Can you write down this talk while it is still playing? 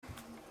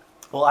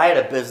Well, I had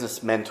a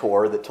business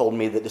mentor that told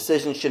me that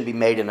decisions shouldn't be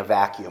made in a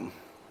vacuum,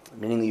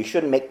 meaning that you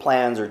shouldn't make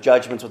plans or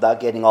judgments without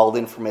getting all the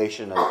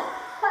information and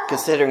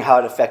considering how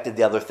it affected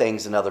the other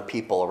things and other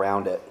people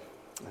around it.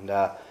 And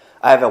I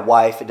have a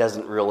wife, it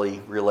doesn't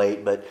really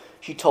relate, but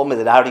she told me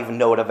that I don't even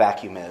know what a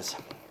vacuum is.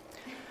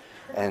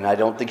 And I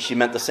don't think she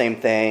meant the same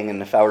thing,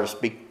 and if I were to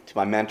speak to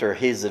my mentor,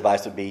 his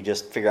advice would be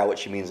just figure out what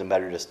she means and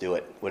better just do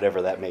it,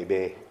 whatever that may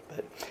be.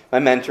 But my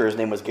mentor, his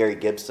name was Gary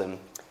Gibson.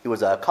 He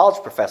was a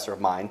college professor of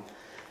mine,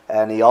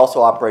 and he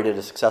also operated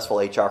a successful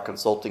HR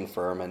consulting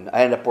firm, and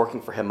I ended up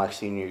working for him my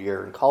senior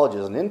year in college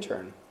as an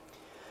intern.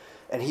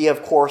 And he,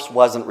 of course,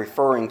 wasn't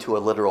referring to a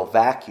literal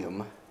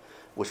vacuum,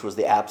 which was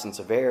the absence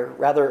of air,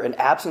 rather an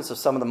absence of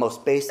some of the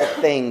most basic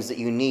things that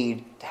you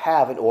need to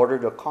have in order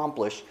to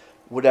accomplish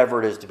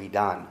whatever it is to be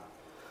done.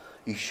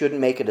 You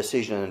shouldn't make a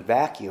decision in a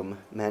vacuum,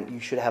 meant you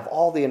should have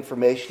all the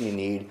information you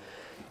need,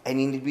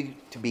 and you need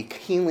to be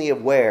keenly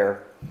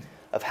aware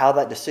of how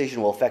that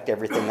decision will affect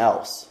everything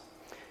else.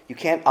 You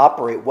can't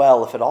operate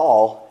well, if at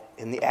all,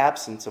 in the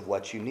absence of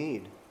what you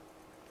need.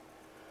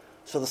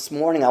 So this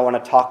morning I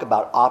want to talk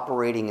about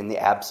operating in the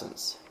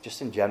absence,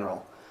 just in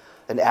general.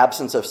 An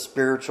absence of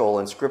spiritual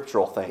and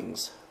scriptural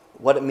things.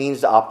 What it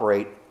means to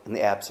operate in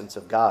the absence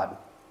of God.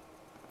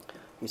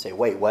 You say,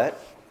 wait, what?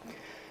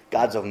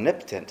 God's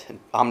omnipotent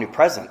and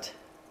omnipresent.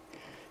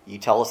 You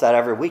tell us that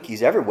every week.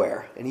 He's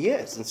everywhere, and he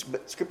is. And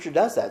Scripture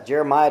does that.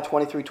 Jeremiah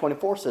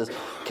 23:24 says,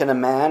 "Can a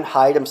man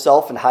hide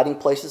himself in hiding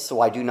places so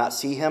I do not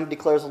see him,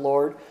 declares the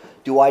Lord?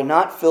 Do I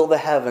not fill the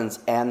heavens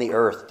and the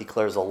earth,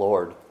 declares the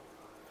Lord?"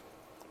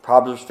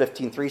 Proverbs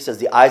 15:3 says,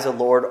 "The eyes of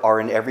the Lord are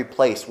in every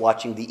place,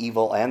 watching the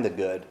evil and the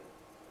good."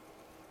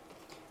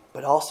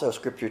 But also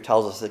Scripture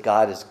tells us that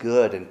God is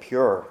good and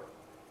pure.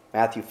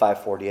 Matthew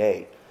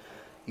 5:48.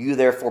 "You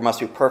therefore must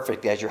be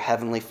perfect as your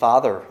heavenly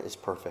Father is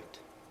perfect."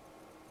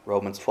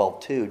 Romans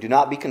 12:2. "Do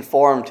not be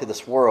conformed to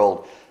this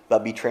world,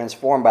 but be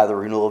transformed by the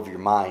renewal of your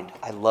mind."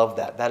 I love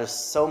that. That is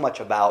so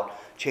much about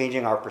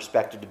changing our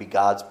perspective to be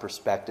God's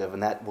perspective,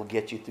 and that will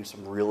get you through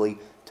some really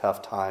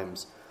tough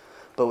times.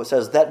 But it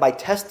says that by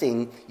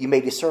testing, you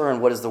may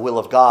discern what is the will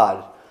of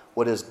God,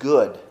 what is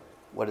good,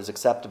 what is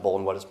acceptable,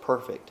 and what is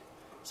perfect.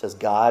 It says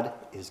God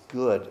is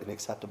good and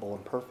acceptable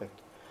and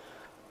perfect.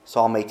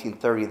 Psalm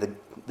 18:30,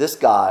 "This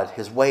God,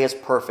 his way is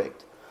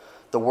perfect.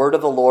 The word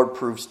of the Lord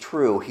proves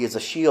true. He is a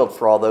shield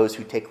for all those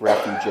who take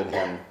refuge in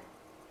him."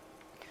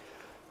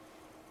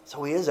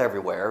 So he is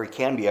everywhere. He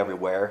can be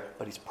everywhere,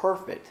 but he's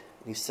perfect.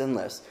 And he's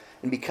sinless.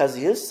 And because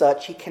he is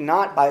such, he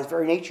cannot, by his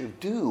very nature,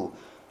 do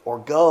or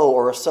go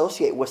or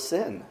associate with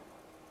sin.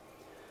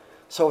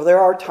 So there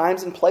are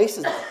times and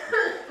places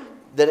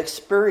that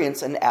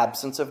experience an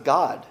absence of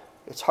God.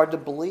 It's hard to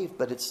believe,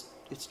 but it's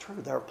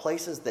true. There are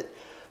places that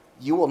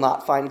you will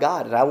not find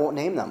God, and I won't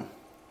name them,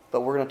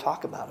 but we're going to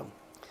talk about them.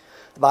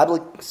 The Bible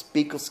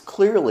speaks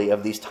clearly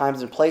of these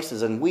times and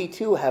places, and we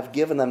too have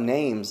given them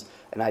names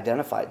and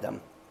identified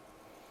them.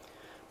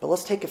 But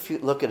let's take a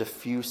look at a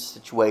few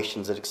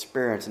situations that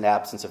experience an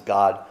absence of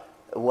God,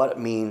 what it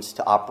means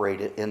to operate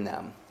in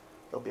them.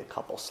 There'll be a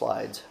couple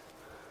slides.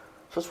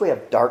 First, we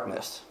have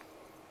darkness.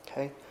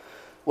 Okay?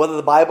 Whether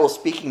the Bible is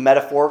speaking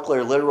metaphorically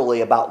or literally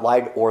about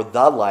light or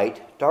the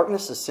light,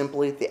 darkness is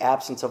simply the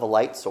absence of a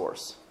light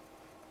source.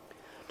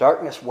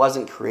 Darkness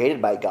wasn't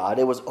created by God.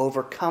 It was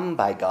overcome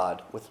by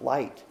God with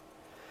light.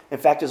 In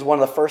fact, it was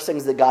one of the first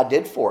things that God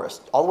did for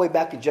us. All the way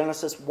back to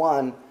Genesis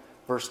 1,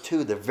 verse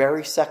 2, the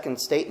very second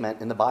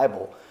statement in the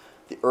Bible.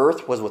 "The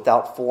earth was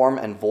without form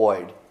and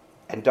void,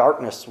 and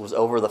darkness was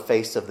over the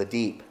face of the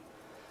deep.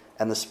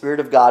 And the Spirit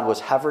of God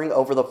was hovering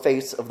over the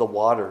face of the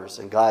waters.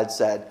 And God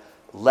said,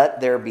 'Let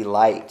there be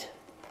light.'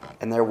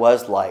 And there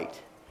was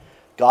light.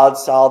 God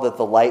saw that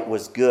the light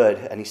was good,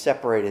 and he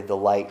separated the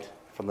light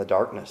from the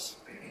darkness."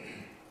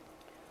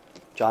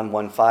 John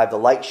 1:5, "The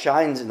light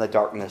shines in the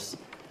darkness,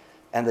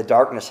 and the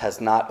darkness has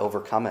not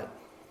overcome it."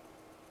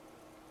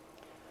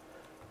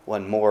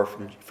 One more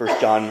from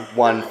 1 John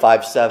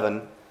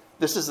 1:5-7.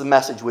 "This is the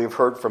message we have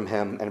heard from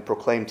him and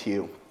proclaimed to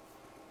you,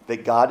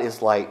 that God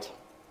is light,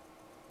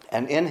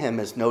 and in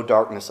him is no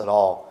darkness at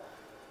all.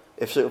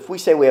 If we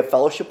say we have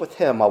fellowship with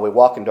him while we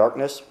walk in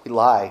darkness, we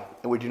lie,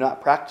 and we do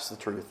not practice the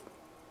truth.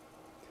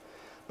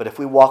 But if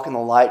we walk in the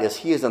light as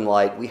he is in the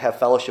light, we have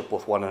fellowship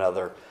with one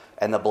another,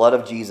 and the blood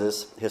of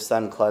Jesus, his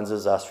Son,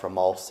 cleanses us from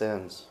all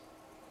sins."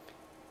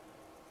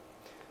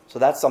 So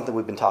that's something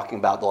we've been talking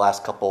about the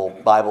last couple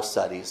Bible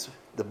studies.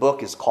 The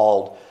book is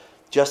called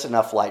Just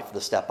Enough Light for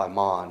the Step I'm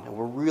On. And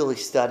we're really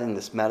studying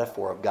this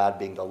metaphor of God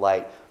being the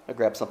light. I'm going to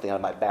grab something out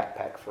of my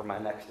backpack for my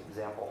next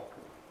example.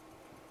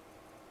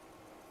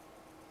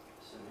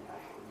 Assuming I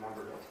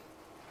remembered it.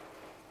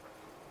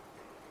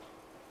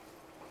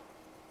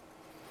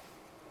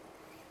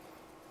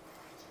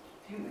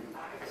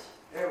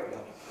 There we go.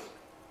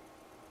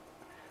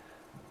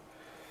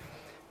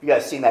 You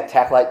guys seen that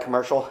tack light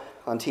commercial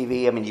on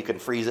TV? I mean, you can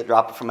freeze it,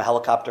 drop it from a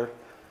helicopter.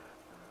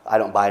 I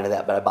don't buy into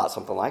that, but I bought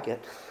something like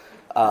it.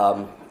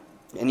 And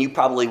you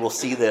probably will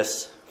see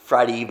this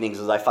Friday evenings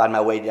as I find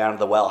my way down to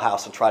the well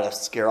house and try to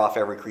scare off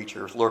every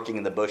creature lurking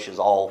in the bushes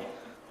all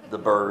the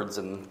birds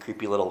and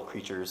creepy little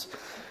creatures.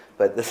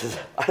 But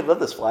I love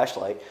this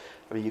flashlight.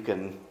 I mean, you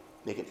can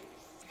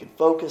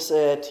focus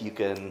it. You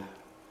can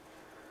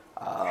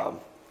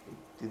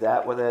do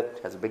that with it.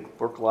 It has a big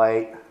work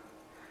light.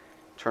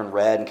 Turn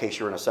red in case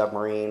you're in a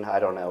submarine. I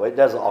don't know. It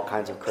does all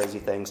kinds of crazy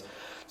things.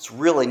 It's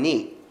really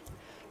neat.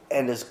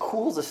 And as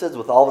cool as this is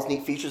with all its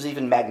neat features,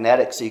 even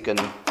magnetic, so you can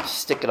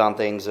stick it on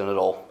things and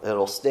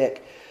it'll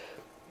stick,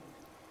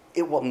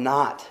 it will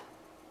not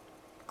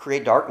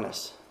create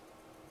darkness.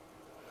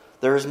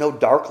 There is no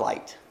dark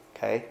light,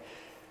 okay?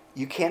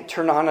 You can't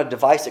turn on a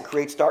device that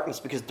creates darkness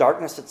because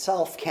darkness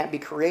itself can't be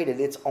created.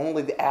 It's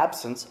only the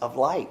absence of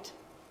light.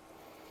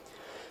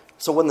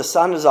 So when the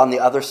sun is on the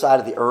other side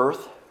of the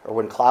earth, or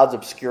when clouds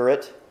obscure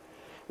it,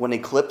 when an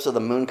eclipse of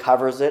the moon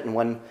covers it, and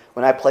when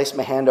I place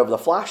my hand over the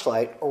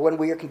flashlight, or when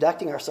we are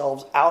conducting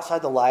ourselves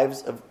outside the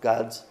lives of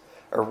God's,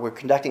 or we're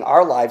conducting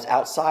our lives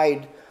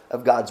outside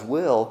of God's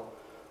will,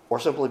 or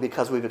simply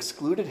because we've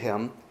excluded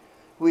Him,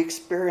 we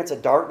experience a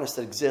darkness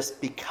that exists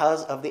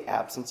because of the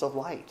absence of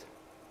light.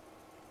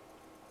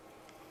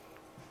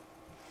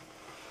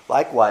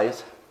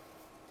 Likewise,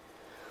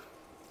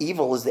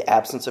 evil is the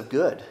absence of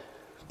good.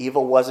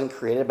 Evil wasn't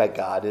created by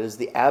God. It is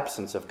the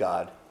absence of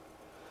God.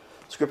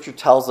 Scripture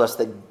tells us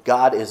that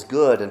God is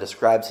good and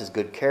describes His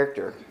good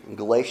character. In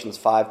Galatians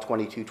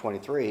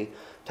 5:22-23,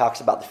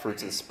 talks about the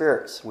fruits of the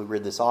spirits. We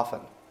read this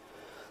often.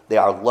 They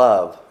are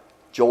love,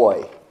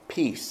 joy,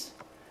 peace,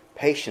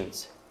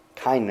 patience,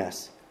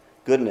 kindness,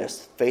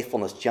 goodness,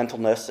 faithfulness,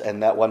 gentleness,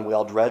 and that one we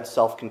all dread,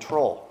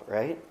 self-control,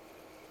 right?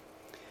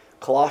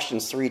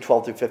 Colossians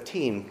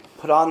 3:12-15,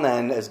 put on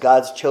then as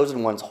God's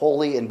chosen ones,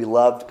 holy and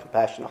beloved,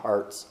 compassionate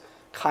hearts,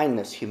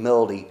 kindness,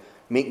 humility,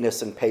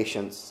 meekness, and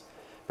patience,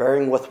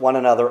 bearing with one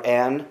another,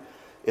 and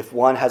if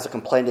one has a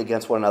complaint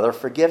against one another,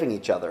 forgiving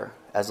each other,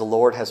 as the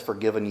Lord has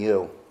forgiven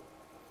you.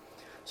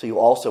 So you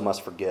also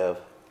must forgive.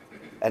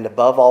 And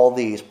above all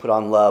these, put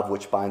on love,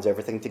 which binds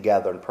everything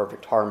together in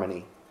perfect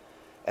harmony.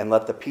 And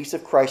let the peace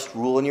of Christ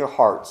rule in your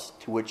hearts,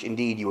 to which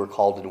indeed you were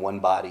called in one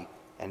body,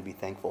 and be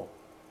thankful.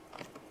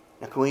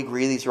 Now, can we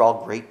agree these are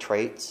all great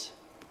traits?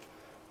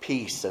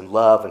 Peace and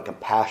love and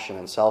compassion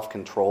and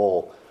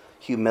self-control,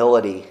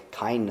 humility,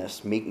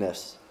 kindness,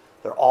 meekness.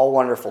 They're all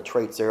wonderful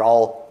traits. They're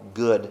all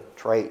good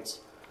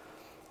traits.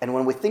 And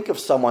when we think of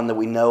someone that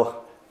we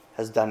know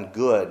has done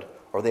good,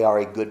 or they are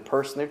a good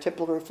person, they're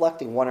typically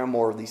reflecting one or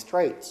more of these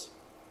traits.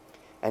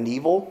 And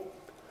evil?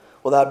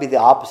 Well, that would be the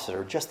opposite,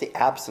 or just the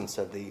absence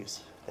of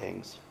these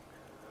things.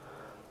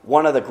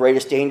 One of the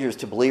greatest dangers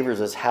to believers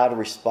is how to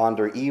respond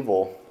to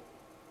evil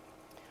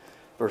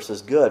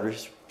versus good.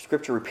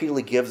 Scripture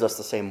repeatedly gives us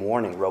the same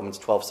warning, Romans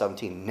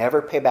 12:17.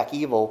 Never pay back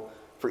evil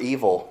for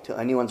evil, to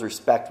anyone's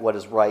respect what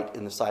is right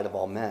in the sight of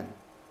all men.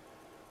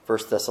 1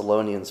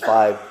 Thessalonians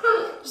 5,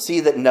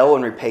 see that no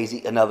one repays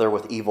another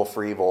with evil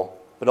for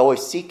evil, but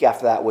always seek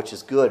after that which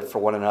is good for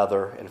one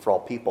another and for all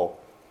people.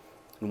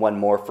 And one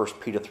more, 1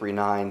 Peter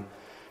 3:9,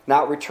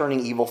 not returning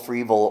evil for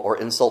evil or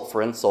insult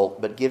for insult,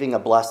 but giving a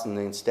blessing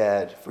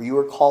instead, for you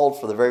are called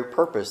for the very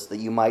purpose that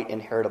you might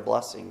inherit a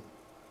blessing.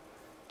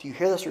 Do you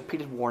hear this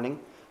repeated warning?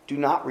 Do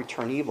not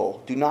return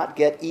evil. Do not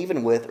get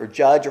even with or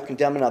judge or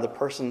condemn another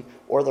person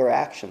or their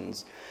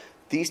actions.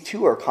 These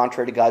two are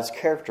contrary to God's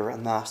character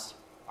and thus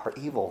are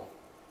evil.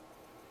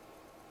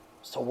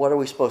 So what are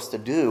we supposed to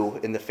do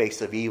in the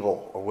face of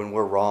evil or when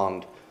we're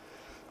wronged?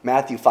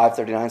 Matthew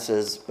 5:39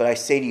 says, but I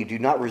say to you, do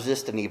not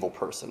resist an evil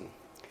person.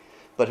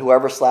 But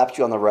whoever slaps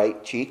you on the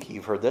right cheek,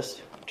 you've heard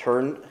this,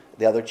 turn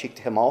the other cheek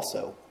to him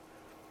also.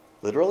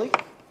 Literally?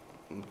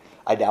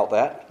 I doubt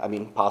that. I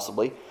mean,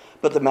 possibly.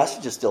 But the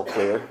message is still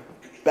clear.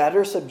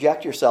 Better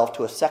subject yourself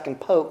to a second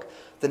poke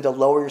than to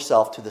lower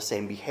yourself to the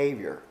same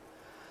behavior.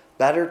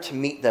 Better to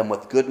meet them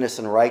with goodness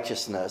and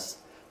righteousness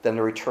than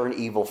to return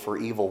evil for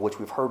evil, which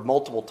we've heard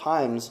multiple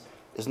times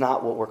is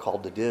not what we're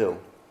called to do.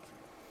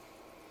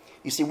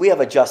 You see, we have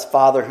a just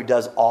Father who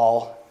does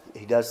all,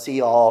 He does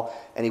see all,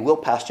 and He will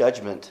pass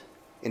judgment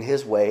in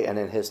His way and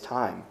in His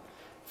time.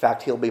 In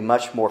fact, He'll be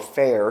much more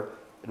fair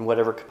in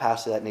whatever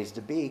capacity that needs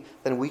to be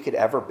than we could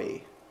ever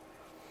be.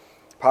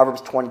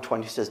 Proverbs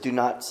 20:20 says, do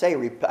not say,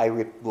 I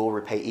will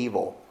repay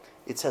evil.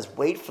 It says,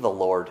 wait for the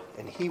Lord,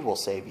 and He will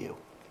save you.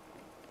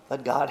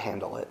 Let God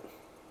handle it.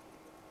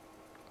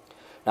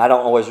 Now, I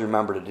don't always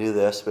remember to do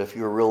this, but if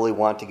you really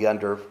want to get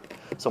under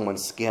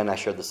someone's skin, I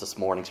shared this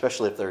morning,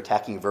 especially if they're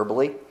attacking you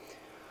verbally,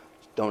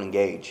 don't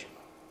engage.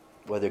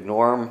 Whether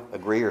ignore them,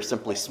 agree, or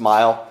simply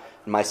smile.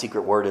 And my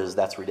secret word is,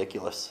 that's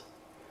ridiculous.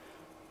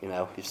 You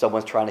know, if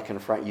someone's trying to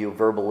confront you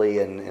verbally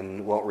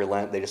and won't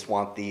relent, they just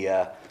want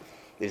the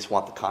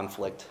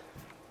conflict.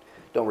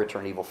 Don't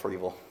return evil for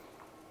evil.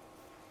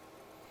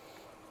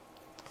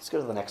 Let's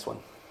go to the next one.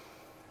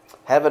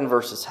 Heaven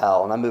versus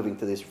hell. And I'm moving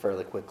through these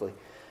fairly quickly.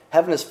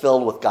 Heaven is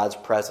filled with God's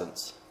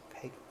presence.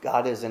 Okay?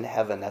 God is in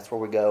heaven. That's where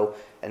we go.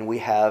 And we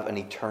have an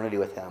eternity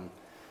with Him.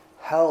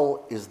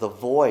 Hell is the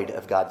void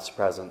of God's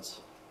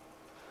presence.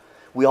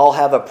 We all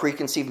have a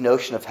preconceived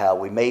notion of hell.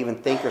 We may even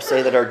think or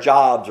say that our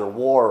jobs or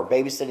war or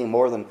babysitting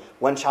more than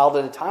one child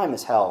at a time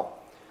is hell.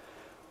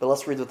 But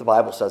let's read what the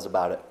Bible says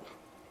about it.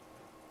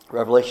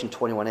 Revelation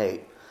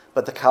 21:8.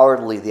 But the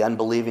cowardly, the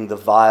unbelieving, the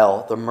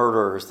vile, the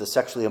murderers, the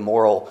sexually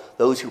immoral,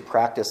 those who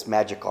practice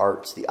magic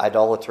arts, the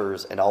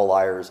idolaters, and all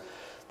liars,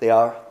 they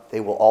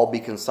will all be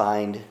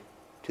consigned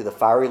to the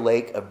fiery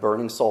lake of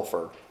burning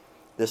sulfur.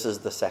 This is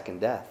the second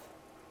death.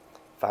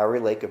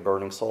 Fiery lake of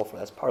burning sulfur.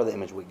 That's part of the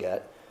image we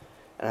get.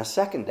 And a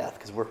second death,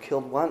 because we're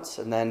killed once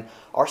and then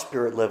our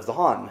spirit lives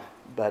on.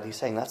 But he's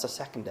saying that's a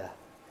second death.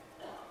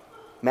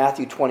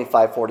 Matthew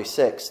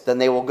 25:46. Then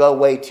they will go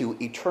away to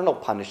eternal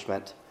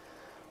punishment,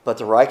 but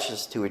the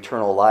righteous to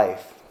eternal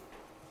life.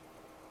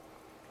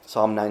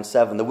 Psalm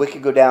 9:7. The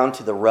wicked go down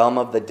to the realm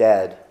of the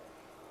dead,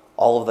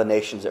 all of the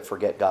nations that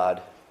forget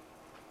God.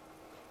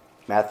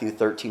 Matthew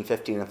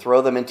 13:15. And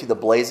throw them into the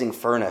blazing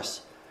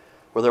furnace,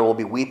 where there will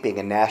be weeping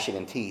and gnashing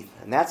of teeth.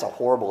 And that's a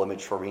horrible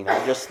image for me.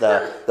 Not just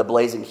the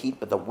blazing heat,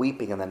 but the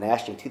weeping and the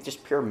gnashing of teeth.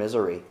 Just pure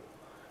misery.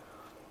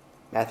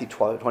 Matthew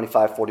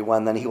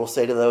 25:41. Then he will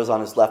say to those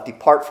on his left,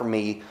 depart from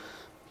me,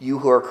 you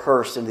who are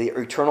cursed, into the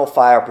eternal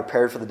fire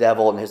prepared for the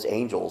devil and his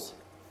angels.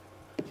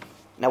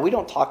 Now, we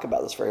don't talk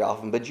about this very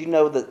often, but you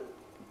know that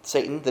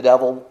Satan, the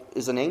devil,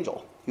 is an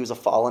angel. He was a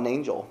fallen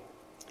angel.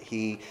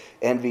 He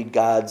envied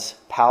God's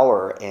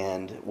power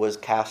and was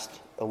cast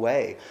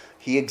away.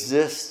 He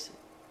exists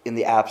in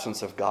the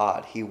absence of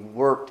God. He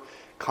worked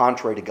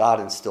contrary to God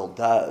and still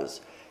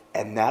does.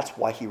 And that's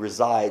why he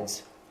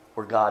resides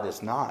where God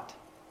is not.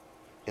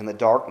 In the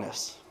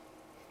darkness,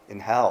 in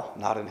hell,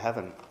 not in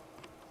heaven.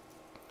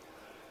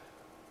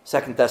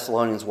 2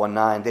 Thessalonians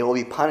 1:9, they will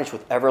be punished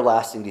with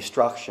everlasting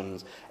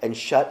destructions and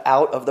shut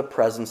out of the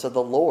presence of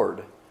the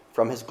Lord,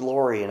 from his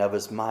glory and of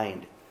his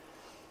mind.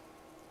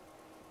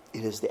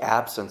 It is the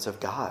absence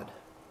of God.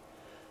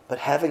 But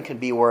heaven can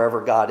be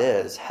wherever God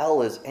is.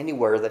 Hell is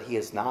anywhere that he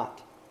is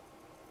not.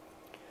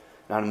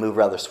 Now I'm going to move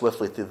rather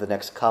swiftly through the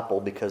next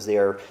couple because they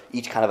are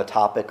each kind of a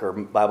topic or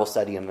Bible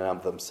study in and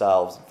of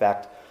themselves. In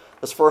fact,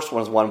 this first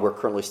one is one we're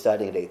currently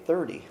studying at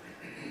 8:30,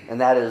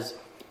 and that is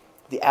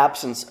the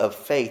absence of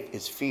faith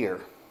is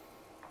fear.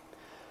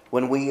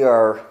 When we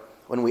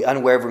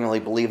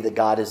unwaveringly believe that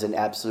God is in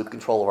absolute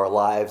control of our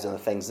lives and the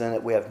things in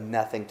it, we have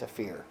nothing to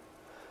fear.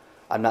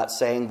 I'm not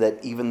saying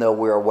that even though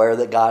we're aware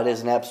that God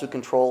is in absolute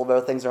control of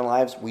other things in our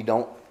lives, we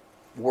don't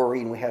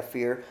worry and we have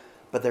fear,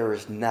 but there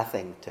is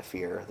nothing to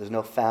fear. There's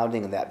no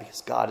founding in that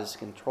because God is in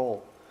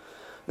control.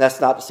 And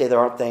that's not to say there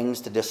aren't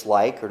things to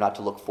dislike or not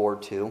to look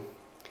forward to.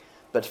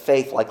 But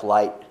faith, like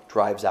light,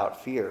 drives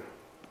out fear.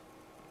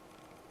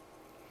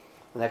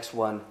 The next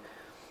one,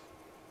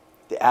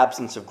 the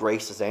absence of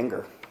grace is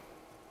anger.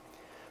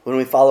 When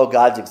we follow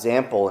God's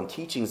example and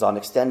teachings on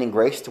extending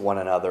grace to one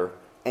another,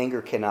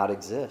 anger cannot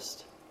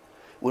exist.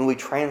 When we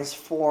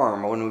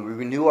transform, when we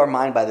renew our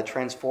mind by the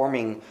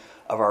transforming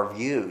of our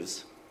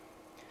views,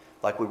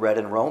 like we read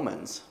in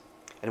Romans,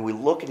 and we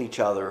look at each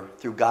other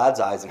through God's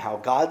eyes and how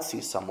God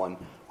sees someone,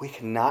 we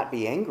cannot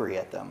be angry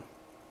at them.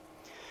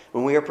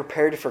 When we are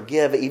prepared to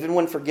forgive, even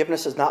when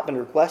forgiveness has not been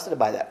requested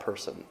by that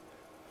person,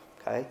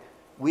 okay,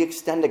 we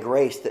extend a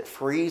grace that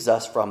frees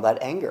us from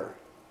that anger.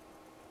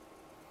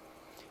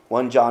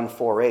 1 John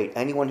 4:8,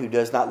 anyone who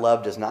does not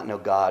love does not know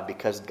God,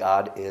 because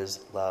God is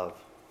love.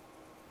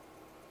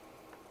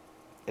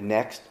 And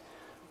next,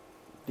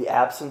 the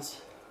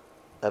absence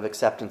of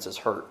acceptance is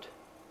hurt.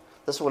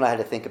 This is what I had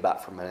to think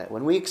about for a minute.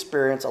 When we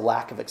experience a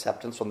lack of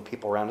acceptance from the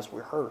people around us,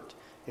 we're hurt.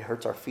 It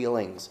hurts our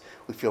feelings.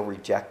 We feel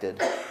rejected.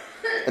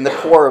 And the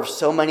core of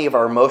so many of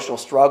our emotional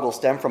struggles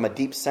stem from a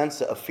deep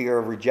sense of fear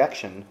of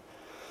rejection.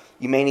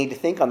 You may need to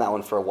think on that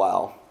one for a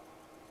while.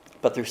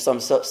 But through some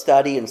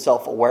study and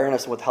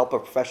self-awareness with help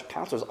of professional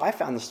counselors, I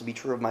found this to be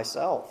true of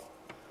myself.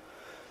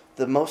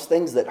 The most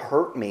things that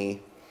hurt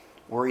me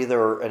were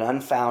either an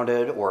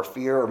unfounded or a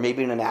fear or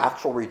maybe an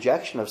actual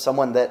rejection of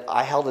someone that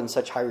I held in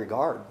such high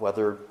regard,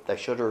 whether they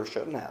should or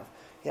shouldn't have.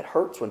 It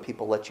hurts when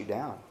people let you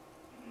down.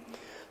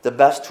 The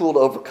best tool to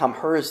overcome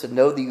hurt is to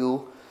know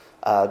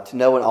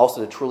and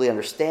also to truly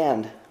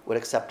understand what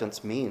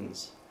acceptance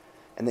means,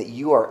 and that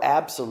you are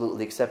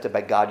absolutely accepted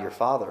by God your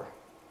Father.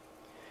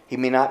 He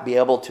may not be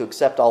able to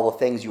accept all the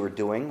things you are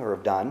doing or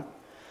have done,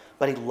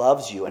 but he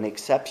loves you and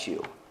accepts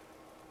you.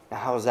 Now,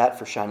 how is that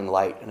for shining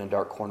light in a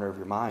dark corner of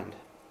your mind?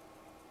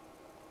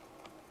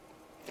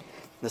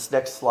 This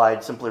next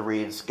slide simply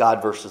reads God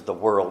versus the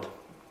world.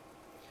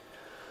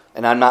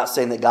 And I'm not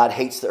saying that God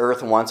hates the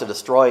earth and wants to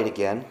destroy it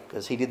again,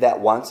 because he did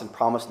that once and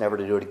promised never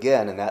to do it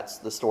again, and that's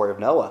the story of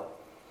Noah.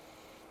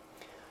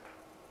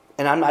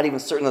 And I'm not even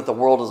certain that the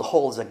world as a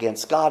whole is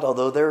against God,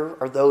 although there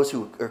are those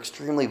who are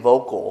extremely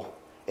vocal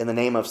in the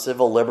name of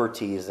civil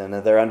liberties and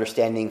their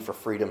understanding for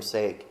freedom's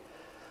sake.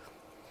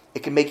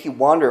 It can make you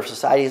wonder if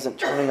society isn't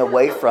turning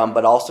away from,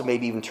 but also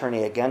maybe even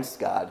turning against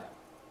God.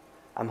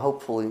 I'm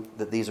hopeful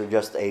that these are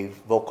just a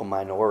vocal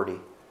minority.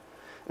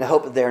 And I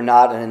hope that they're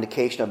not an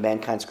indication of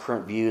mankind's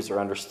current views or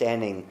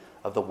understanding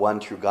of the one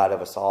true God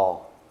of us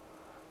all.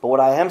 But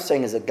what I am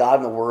saying is that God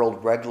and the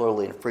world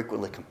regularly and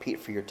frequently compete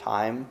for your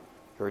time,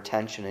 your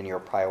attention, and your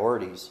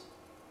priorities.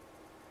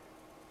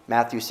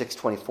 Matthew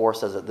 6:24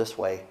 says it this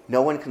way,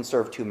 no one can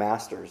serve two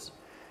masters.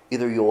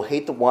 Either you will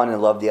hate the one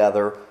and love the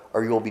other,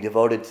 or you will be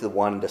devoted to the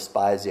one and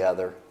despise the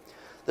other.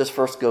 This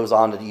verse goes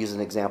on to use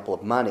an example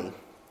of money.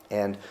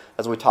 And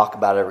as we talk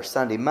about every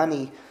Sunday,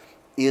 money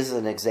is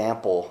an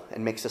example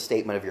and makes a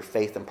statement of your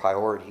faith and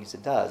priorities.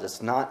 It does.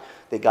 It's not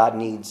that God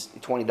needs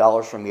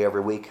 $20 from you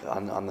every week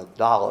on the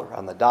dollar,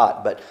 on the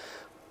dot,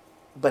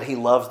 but he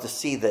loves to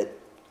see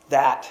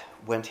that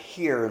went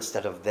here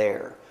instead of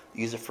there.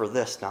 Use it for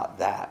this, not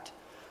that.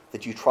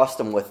 That you trust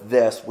him with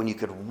this when you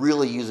could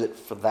really use it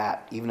for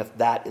that, even if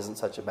that isn't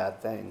such a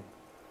bad thing.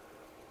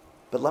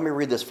 But let me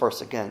read this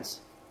verse again.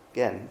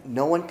 Again,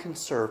 no one can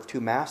serve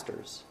two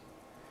masters.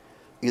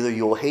 Either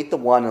you will hate the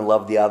one and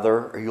love the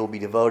other, or you will be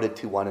devoted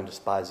to one and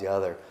despise the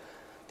other.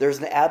 There's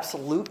an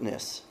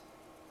absoluteness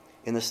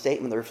in the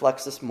statement that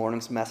reflects this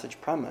morning's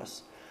message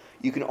premise.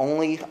 You can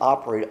only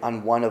operate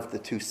on one of the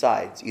two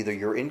sides. Either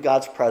you're in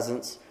God's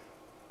presence,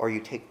 or you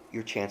take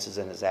your chances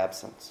in his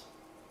absence.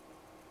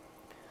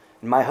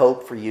 And my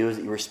hope for you is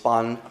that you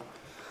respond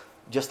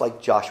just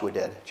like Joshua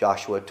did.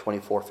 Joshua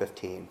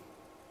 24:15.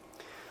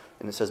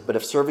 And it says, "But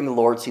if serving the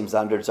Lord seems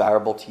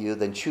undesirable to you,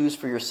 then choose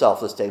for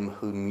yourself this day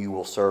whom you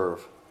will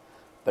serve.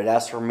 But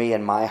as for me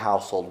and my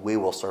household, we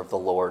will serve the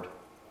Lord."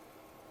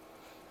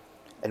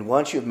 And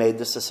once you've made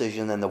this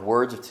decision, then the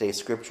words of today's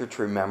scripture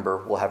to remember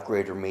will have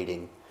greater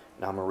meaning.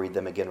 And I'm going to read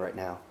them again right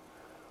now.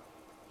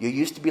 "You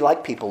used to be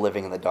like people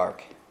living in the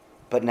dark,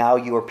 but now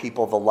you are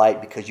people of the light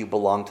because you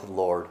belong to the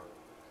Lord.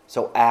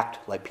 So act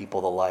like people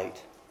of the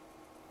light."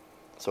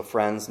 So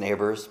friends,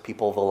 neighbors,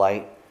 people of the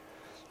light,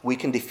 we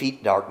can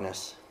defeat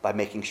darkness by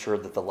making sure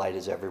that the light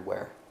is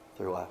everywhere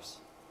through us.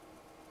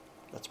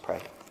 Let's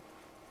pray.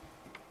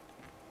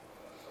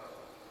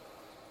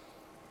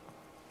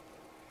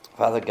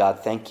 Father God,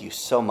 thank you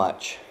so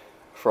much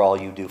for all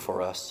you do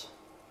for us.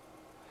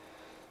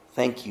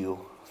 Thank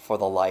you for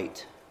the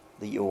light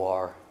that you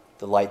are,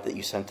 the light that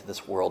you sent to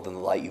this world and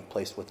the light you've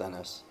placed within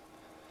us.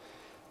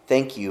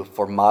 Thank you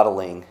for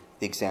modeling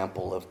the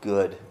example of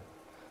good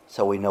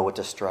so we know what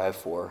to strive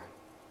for.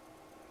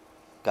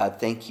 God,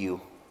 thank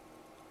you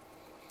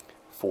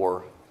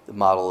for the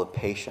model of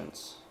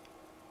patience.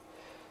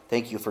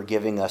 Thank you for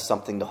giving us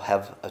something to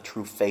have a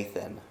true faith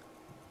in.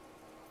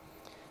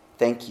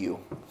 Thank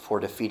you for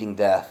defeating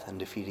death and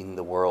defeating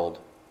the world.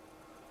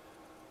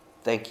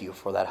 Thank you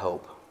for that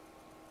hope.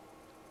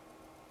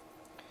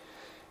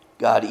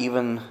 God,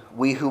 even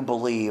we who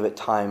believe at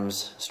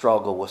times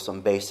struggle with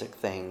some basic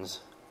things.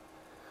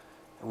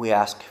 We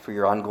ask for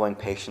your ongoing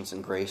patience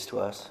and grace to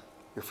us,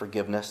 your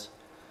forgiveness,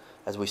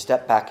 as we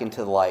step back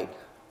into the light,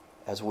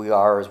 as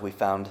we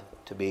found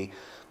to be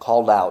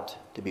called out,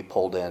 to be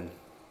pulled in.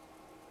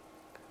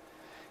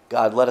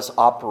 God, let us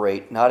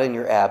operate not in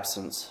your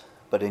absence,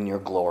 but in your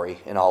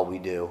glory in all we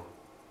do.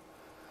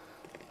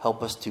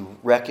 Help us to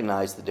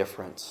recognize the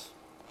difference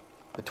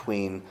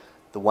between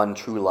the one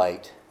true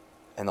light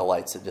and the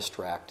lights that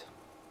distract.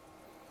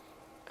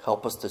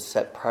 Help us to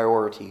set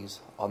priorities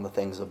on the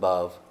things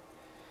above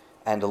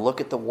and to look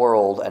at the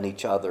world and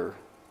each other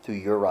through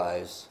your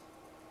eyes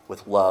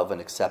with love and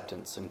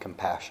acceptance and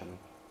compassion.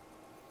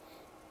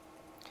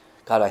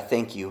 God, I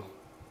thank you,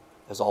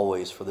 as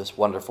always, for this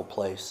wonderful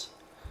place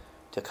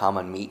to come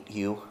and meet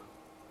you.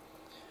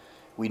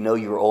 We know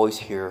you're always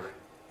here,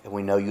 and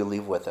we know you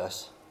leave with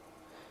us.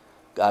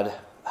 God,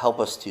 help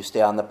us to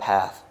stay on the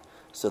path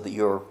so that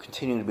you're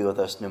continuing to be with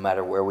us no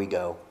matter where we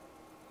go.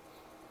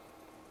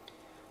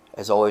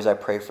 As always, I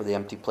pray for the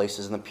empty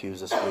places in the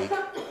pews this week,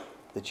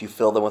 that you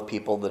fill them with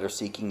people that are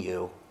seeking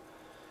you.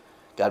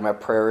 God, my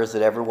prayer is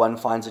that everyone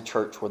finds a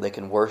church where they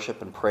can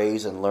worship and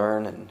praise and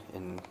learn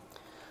and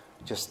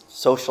just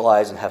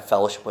socialize and have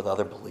fellowship with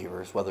other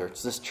believers, whether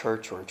it's this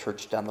church or a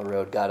church down the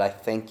road. God, I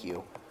thank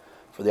you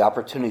for the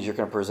opportunities you're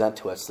going to present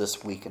to us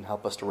this week and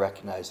help us to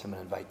recognize them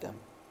and invite them.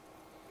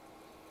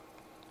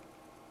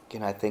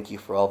 Again, I thank you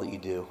for all that you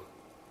do,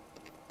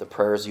 the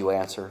prayers you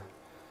answer,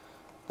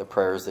 the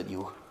prayers that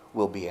you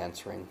will be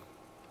answering,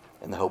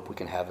 and the hope we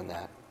can have in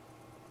that.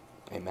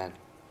 Amen.